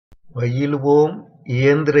பயிலுவோம்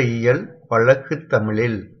இயந்திரயியல் வழக்குத்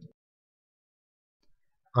தமிழில்!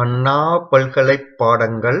 அண்ணா பல்கலைப்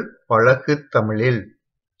பாடங்கள் வழக்குத் தமிழில்!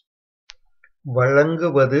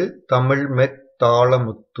 வழங்குவது தமிழ்மெக்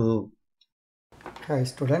தாளமுத்து. Hi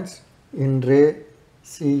students, இன்று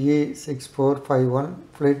CE 6451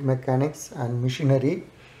 Fluid Mechanics and Machinery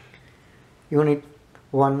Unit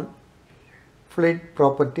 1 Fluid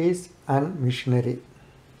Properties and Machinery.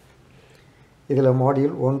 இதில்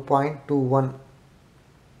Module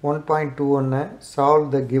 1.21 Solve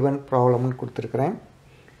the given problem கொடுத்திருக்கிறேன்.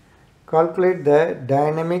 Calculate the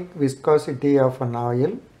dynamic viscosity of an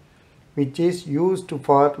oil which is used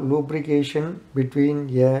for lubrication between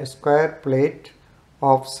a square plate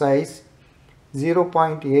of size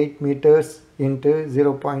 0.8 meters into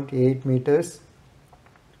 0.8 meters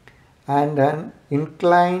and an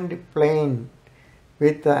inclined plane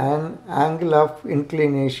with an angle of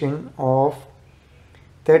inclination of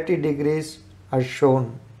 30 degrees as shown.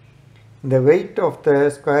 The weight of the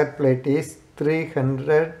square plate is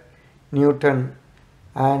 300 Newton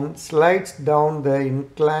and slides down the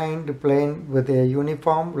inclined plane with a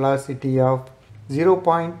uniform velocity of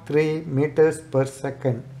 0.3 meters per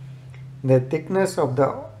second. The thickness of the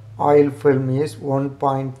oil film is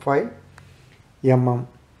 1.5 mm.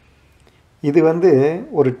 இது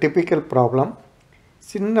ஒரு typical problem,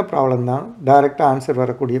 சின்ன problem தான், டைரெக்டாக answer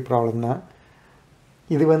வரக்கூடிய problem தான்.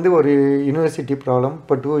 இது ஒரு university problem.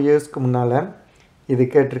 இப்போ 2 இயர்ஸ்க்கு முன்னால் இது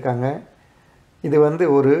கேட்டிருக்காங்க. இது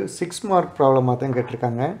ஒரு 6 மார்க் ப்ராப்ளமாக தான்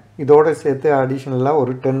கேட்டிருக்காங்க. இதோடு சேர்த்து அடிஷ்னலாக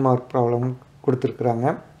ஒரு 10 மார்க் ப்ராப்ளம் கொடுத்துருக்குறாங்க.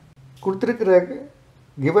 கொடுத்துருக்கிற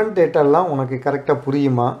கிவன் டேட்டாலாம் உனக்கு கரெக்டாக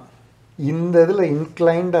புரியுமா? இந்த இதில்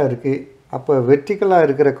இன்க்ளைண்டாக இருக்குது, அப்போ வெர்டிக்கலாக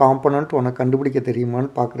இருக்கிற காம்பனண்ட் உனக்கு கண்டுபிடிக்க தெரியுமான்னு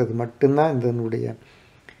பார்க்குறது மட்டும்தான்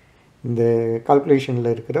இந்த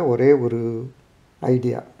கால்குலேஷனில் இருக்கிற ஒரே ஒரு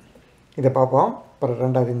ஐடியா. இதை பார்ப்போம். அப்புறம்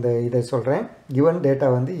ரெண்டாவது இதை சொல்கிறேன். Given data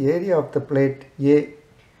area of the plate ஏ,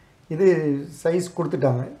 இது சைஸ்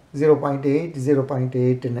கொடுத்துட்டாங்க 0.8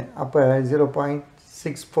 0.8ன்னு. அப்போ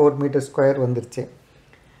 0.64 மீட்டர் ஸ்கொயர் வந்துருச்சு.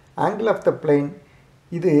 ஆங்கிள் ஆஃப் த பிளேன்,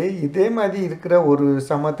 இது இதே மாதிரி இருக்கிற ஒரு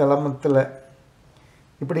சமதளமத்தில்,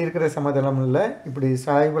 இப்படி இருக்கிற சமதளமில் இப்படி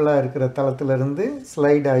சாய்வலாக இருக்கிற தளத்திலிருந்து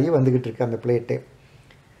ஸ்லைட் ஆகி வந்துக்கிட்டு இருக்கு அந்த பிளேட்டு.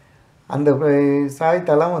 அந்த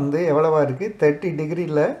சாய்தளம் எவ்வளவா இருக்குது? 30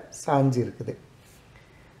 டிகிரியில் சாஞ்சு இருக்குது.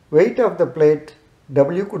 Weight of the plate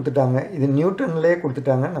W கொடுத்துட்டாங்க, இது நியூட்டன்லேயே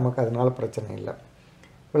கொடுத்துட்டாங்க, நமக்கு அதனால் பிரச்சனை இல்லை.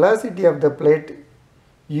 Velocity of the plate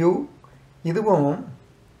U, இதுவும்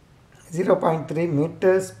 0.3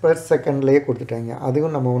 மீட்டர்ஸ் பெர் செகண்ட்லேயே கொடுத்துட்டாங்க,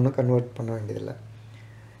 அதுவும் நம்ம ஒன்றும் கன்வெர்ட் பண்ண வேண்டியதில்லை.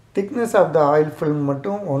 Thickness of the oil film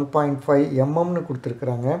மட்டும் 1.5 mmன்னு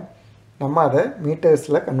கொடுத்துருக்குறாங்க, நம்ம அதை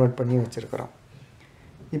மீட்டர்ஸில் கன்வெர்ட் பண்ணி வச்சுருக்கிறோம்.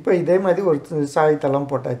 இப்போ இதே மாதிரி ஒரு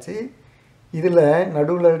சாய்தளம் போட்டாச்சு. இதில்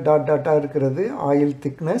நடுவில் டாட்டாக இருக்கிறது ஆயில்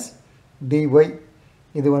திக்னஸ் dy,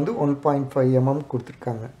 இது 1.5 mm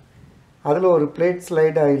கொடுத்துருக்காங்க. அதில் ஒரு பிளேட்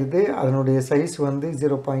ஸ்லைட் ஆகிடுது, அதனுடைய சைஸ்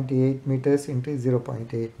 0.8 மீட்டர்ஸ் இன்ட்டு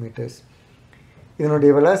 0.8 மீட்டர்ஸ். இதனுடைய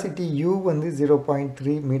வெலாசிட்டி U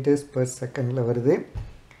 0.3 மீட்டர்ஸ் பெர் செகண்டில் வருது.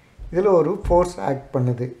 இதில் ஒரு ஃபோர்ஸ் ஆக்ட்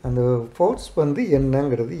பண்ணுது. அந்த ஃபோர்ஸ்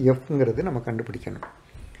என்னங்கிறது Fங்கிறது நம்ம கண்டுபிடிக்கணும்.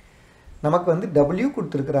 நமக்கு W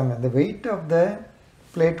கொடுத்துருக்குறாங்க, அந்த வெயிட் ஆஃப் த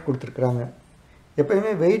பிளேட் கொடுத்துருக்குறாங்க.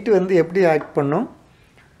 எப்போயுமே வெயிட் எப்படி ஆக்ட் பண்ணும்?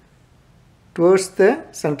 Towards the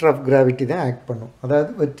centre of gravity தான் ஆக்ட் பண்ணும், அதாவது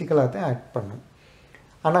வெர்டிக்கலாக தான் ஆக்ட் பண்ணும்.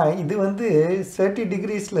 ஆனால் இது 30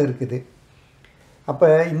 டிகிரிஸில் இருக்குது. அப்போ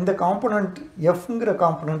இந்த காம்பனண்ட் எஃப்ங்கிற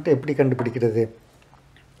காம்பனண்ட் எப்படி கண்டுபிடிக்கிறது?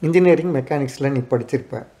 இன்ஜினியரிங் மெக்கானிக்ஸில் நீ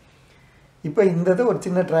படிச்சிருப்ப. இப்போ இந்த இதை ஒரு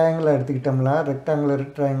சின்ன ட்ரையாங்கிளாக எடுத்துக்கிட்டோம்னா, ரெக்டாங்குலர்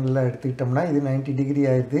ட்ரையாங்கிளாக எடுத்துக்கிட்டோம்னா இது 90 டிகிரி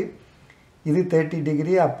ஆயிடுது, இது 30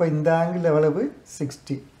 டிகிரி. அப்போ இந்த ஆங்கிள் எவ்வளவு?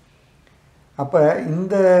 60. அப்போ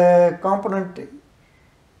இந்த component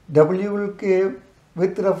டபிள்யூவுக்கு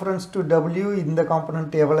with reference to W இந்த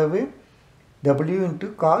காம்பனண்ட் எவ்வளவு? W into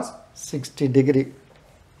cos 60 degree.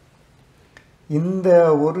 இந்த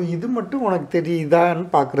ஒரு இது மட்டும் உனக்கு தெரியுதான்னு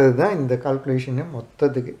பார்க்குறது தான் இந்த கால்குலேஷனு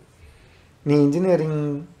மொத்தத்துக்கு. நீ இன்ஜினியரிங்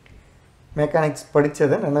மெக்கானிக்ஸ்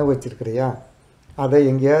படித்ததை நினைவு வச்சுருக்கிறியா? அதை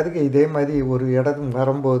எங்கேயாவது இதே மாதிரி ஒரு இடம்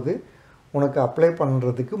வரும்போது உனக்கு அப்ளை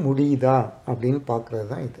பண்ணுறதுக்கு முடியுதா அப்படின்னு பார்க்குறது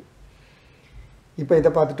தான் இது. இப்போ இதை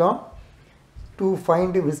பார்த்துட்டோம். To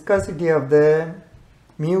find viscosity of the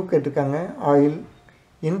mu கேட்டிருக்காங்க. ஆயில்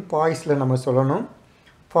இன் பாய்ஸில் நம்ம சொல்லணும்.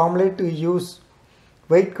 ஃபார்முலே to use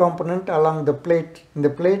wait component along the plate. இந்த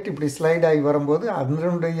பிளேட் இப்படி ஸ்லைட் ஆகி வரும்போது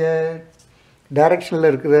அதனுடைய டைரக்ஷனில்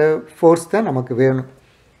இருக்கிற ஃபோர்ஸ் தான் நமக்கு வேணும்.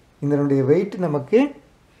 இதனுடைய வெயிட் நமக்கு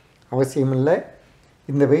அவசியம் இல்லை,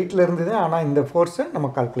 இந்த வெயிட்டில் இருந்து தான் ஆனால் இந்த ஃபோர்ஸை நம்ம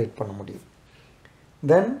கால்குலேட் பண்ண முடியும்.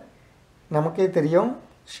 தென் நமக்கே தெரியும்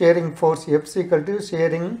sharing force F equal to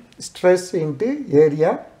sharing stress into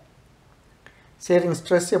area sharing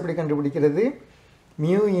stress எப்படி கண்டுபிடிக்கிறது?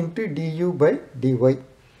 mu into du by dy.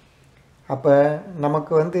 அப்போ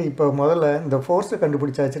நமக்கு வந்து இப்போ முதல்ல இந்த ஃபோர்ஸை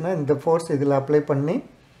கண்டுபிடிச்சாச்சுன்னா இந்த ஃபோர்ஸ் இதில் அப்ளை பண்ணி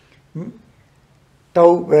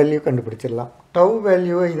டவ் வேல்யூ கண்டுபிடிச்சிடலாம். டவ்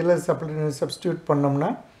வேல்யூவை இதில் சப்ஸ்டியூட் பண்ணோம்னா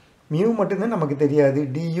மியூ மட்டும்தான் நமக்கு தெரியாது.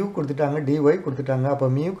 du கொடுத்துட்டாங்க, dy கொடுத்துட்டாங்க. அப்போ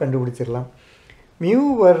மியூ கண்டுபிடிச்சிடலாம். மியூ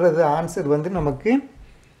வர்றது ஆன்சர் வந்து நமக்கு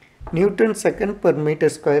நியூட்டன் செகண்ட் பர்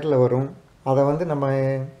மீட்டர் ஸ்கொயரில் வரும். அதை வந்து நம்ம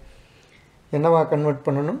என்னவா கன்வெர்ட்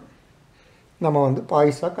பண்ணணும்? நம்ம வந்து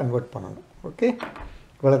பாய்ஸாக கன்வெர்ட் பண்ணணும். ஓகே,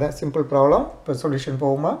 இவ்வளோதான் சிம்பிள் ப்ராப்ளம். இப்போ சொல்யூஷன்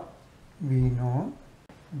போகுமா? we know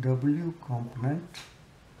w component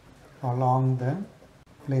along the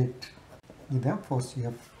plate இதுதான் force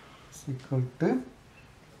F is equal to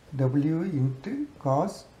w into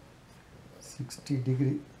cos 60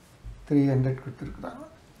 degree 300 கொடுத்துருக்குறாங்க.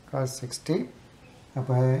 cos 60.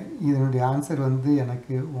 அப்போ இதனுடைய ஆன்சர் வந்து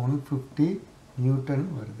எனக்கு 150 நியூட்டன்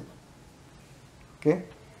வருது. ஓகே,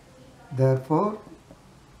 therefore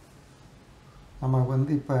நம்ம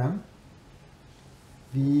வந்து இப்போ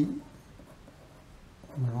we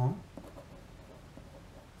know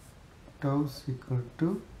tau is equal to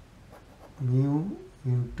mu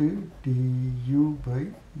into du by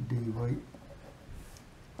dy.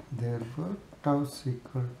 Therefore tau is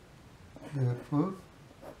equal, therefore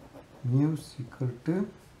mu is equal to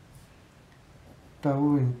tau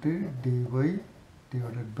into dy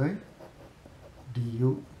divided by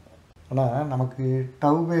du. ஆனால் நமக்கு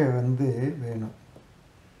டவ்வே வந்து வேணும்.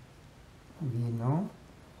 we know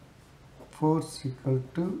force equal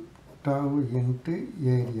to tau into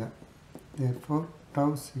area. Therefore tau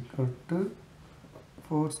is equal to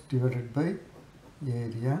force divided by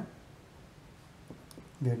area,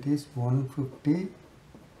 that is 150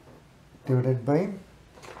 divided by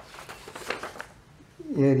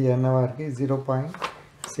area என்னவா இருக்கு?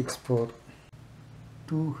 0.64.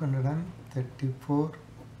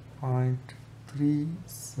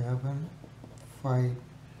 234.375.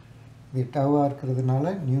 இது டவாக இருக்கிறதுனால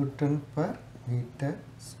Newton per metre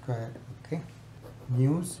square. Okay, mu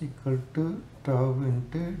is equal to tau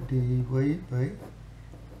into dy by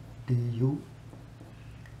du.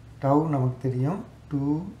 tau நமக்கு தெரியும்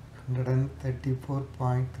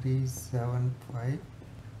 234.375.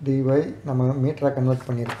 dy நம்ம மீட்டராக convert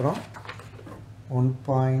பண்ணியிருக்கிறோம்.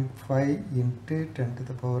 1.5 into 10 to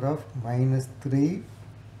the power of -3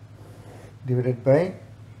 divided by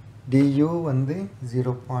du வந்து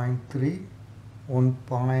 0.3,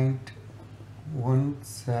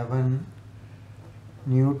 1.17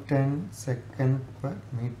 Newton second per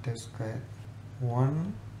meter square. 1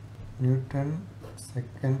 Newton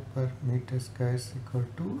second per meter square is equal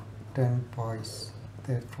to 10 poise.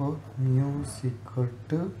 Therefore mu is equal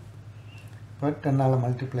to, but 10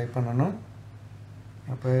 multiply பண்ணணும்.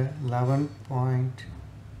 அப்போ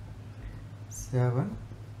 11.7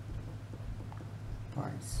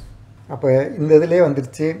 poise. அப்போ இந்த இதிலே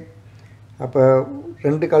வந்துருச்சு. அப்போ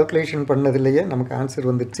ரெண்டு கால்குலேஷன் பண்ணதுலேயே நமக்கு ஆன்சர்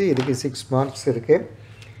வந்துடுச்சு. இதுக்கு 6 மார்க்ஸ் இருக்குது.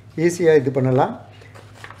 ஈஸியாக இது பண்ணலாம்.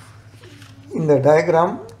 இந்த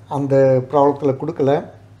டயக்ராம் அந்த ப்ராப்ளத்தில் கொடுக்கல.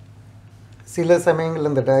 சில சமயங்கள்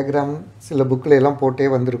இந்த டயக்ராம் சில புக்கில் எல்லாம் போட்டே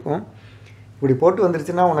வந்திருக்கும். இப்படி போட்டு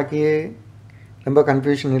வந்துருச்சுன்னா உனக்கு ரொம்ப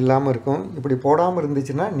கன்ஃபியூஷன் இல்லாமல் இருக்கும். இப்படி போடாமல்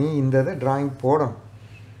இருந்துச்சுன்னா நீ இந்த இதை ட்ராயிங் போடணும்.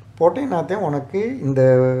 போட்டேன்னாத்தான் உனக்கு இந்த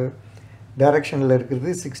டைரக்ஷனில் இருக்கிறது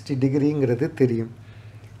 60 டிகிரிங்கிறது தெரியும்.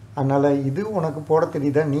 அதனால் இது உனக்கு போட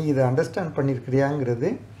தெரியுதா, நீ இதை அண்டர்ஸ்டாண்ட் பண்ணியிருக்கிறியாங்கிறது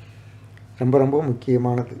ரொம்ப ரொம்ப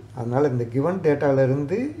முக்கியமானது. அதனால் இந்த கிவன்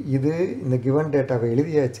டேட்டாவிலேருந்து இந்த கிவன் டேட்டாவை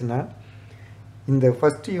எழுதியாச்சுன்னா இந்த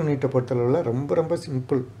ஃபஸ்ட் யூனிட்டை பொறுத்தளவில் ரொம்ப ரொம்ப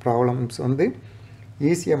சிம்பிள் ப்ராப்ளம்ஸ் வந்து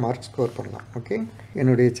ஈஸியாக மார்க் ஸ்கோர் பண்ணலாம். ஓகே,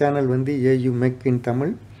 என்னுடைய சேனல் வந்து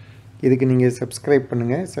AUmech-in-tamil. இதுக்கு நீங்கள் சப்ஸ்கிரைப்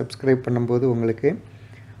பண்ணுங்கள். சப்ஸ்கிரைப் பண்ணும்போது உங்களுக்கு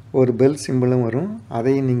ஒரு பெல் சிம்பிளும் வரும்.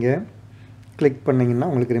 அதையும் நீங்கள் கிளிக் பண்ணிங்கன்னா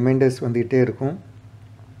உங்களுக்கு ரிமைண்டர்ஸ் வந்துகிட்டே இருக்கும்.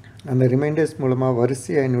 அந்த ரிமைண்டர்ஸ் மூலமாக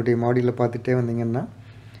வரிசையாக என்னுடைய மாடியூலை பார்த்துட்டே வந்தீங்கன்னா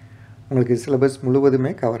உங்களுக்கு சிலபஸ்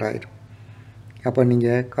முழுவதுமே கவர் ஆகிடும். அப்போ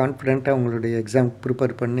நீங்கள் கான்ஃபிடெண்ட்டாக உங்களுடைய எக்ஸாம்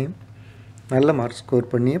ப்ரிப்பேர் பண்ணி நல்ல மார்க்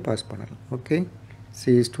ஸ்கோர் பண்ணியே பாஸ் பண்ணலாம். Okay,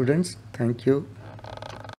 see you students. Thank you.